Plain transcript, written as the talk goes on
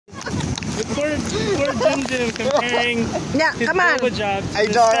poor Jim comparing his come on. job to I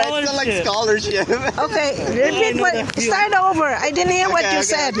the know, right? scholarship. It's like scholarship. Okay, repeat start over. I didn't hear what you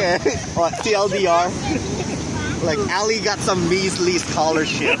said. Okay. What, TLDR? Like, Ali got some measly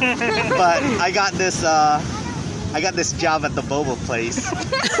scholarship, but I got this job at the boba place,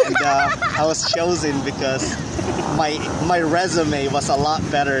 and I was chosen because my resume was a lot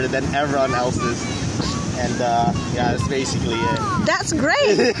better than everyone else's, and yeah, that's basically it. That's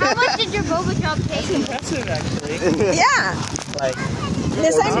great. How much did your boba job pay? Impressive, actually. Yeah. Like,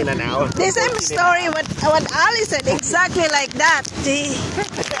 The same, an hour. the same story what Ali said, exactly like that. She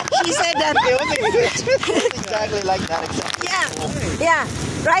said that. It was exactly like that. Exactly. Yeah.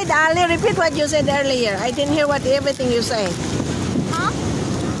 Right, Ali, repeat what you said earlier. I didn't hear everything you say. Huh?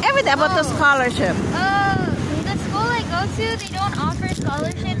 Everything about the scholarship. The school I go to, they don't offer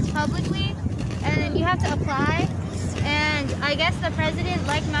scholarships publicly, and you have to apply. And I guess the president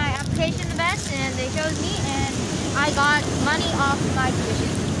liked my application the best, and they chose me, and I got money off my tuition.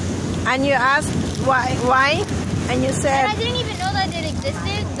 And you asked why? And you said... And I didn't even know that it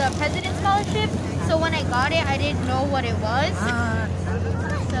existed, the president's scholarship. So when I got it, I didn't know what it was.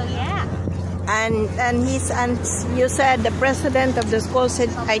 So yeah. And you said the president of the school said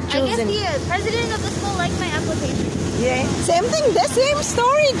I choose. I guess the president of the school liked my application. Yeah, same thing. The same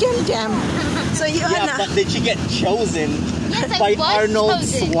story, Jim. So you but did you get chosen by Arnold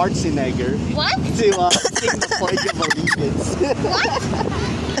Schwarzenegger? What? To sing the Pledge of Allegiance. What?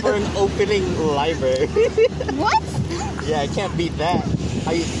 For an opening library. What? Yeah, I can't beat that.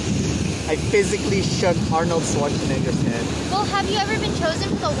 I physically shook Arnold Schwarzenegger's head. Well, have you ever been chosen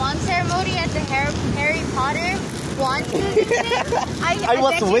for the wand ceremony at the Harry Potter wand ceremony? I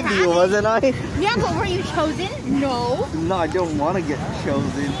was with you, wasn't I? Yeah, but were you chosen? No. No, I don't want to get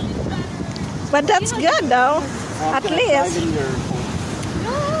chosen. But that's good though. At least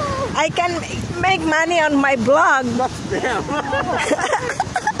No. I can make money on my blog. Damn.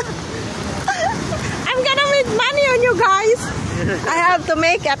 I'm gonna make money on you guys. I have to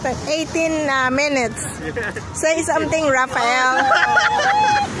make at 18 minutes. Say something, Raphael.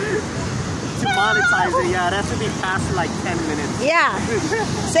 To monetize it, yeah, it has to be past like 10 minutes. Yeah.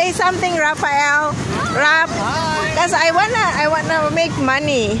 Say something, Raphael. Rap. Because I wanna make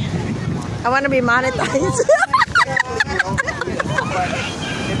money. I wanna be monetized.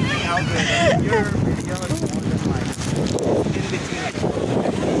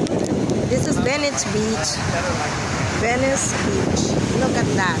 This is Venice Beach. Venice Beach. Look at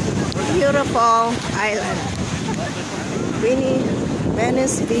that. Beautiful island.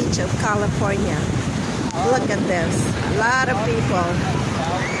 Venice Beach of California. Look at this. A lot of people.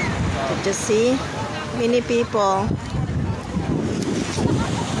 Did you see? Many people.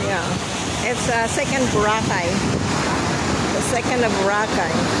 Yeah. It's a second Boracay. The second of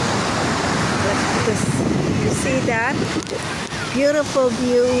Boracay. Look at this. You see that? Beautiful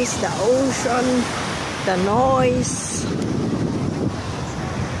views, the ocean, the noise.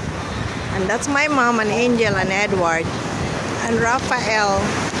 And that's my mom and Angel and Edward and Raphael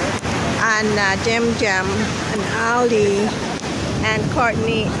and Jem and Ali and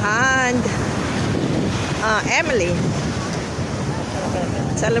Courtney and Emily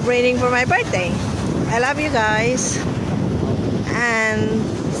celebrating for my birthday. I love you guys and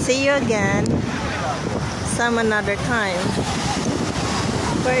see you again some another time.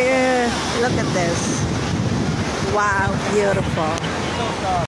 But look at this. Wow, beautiful.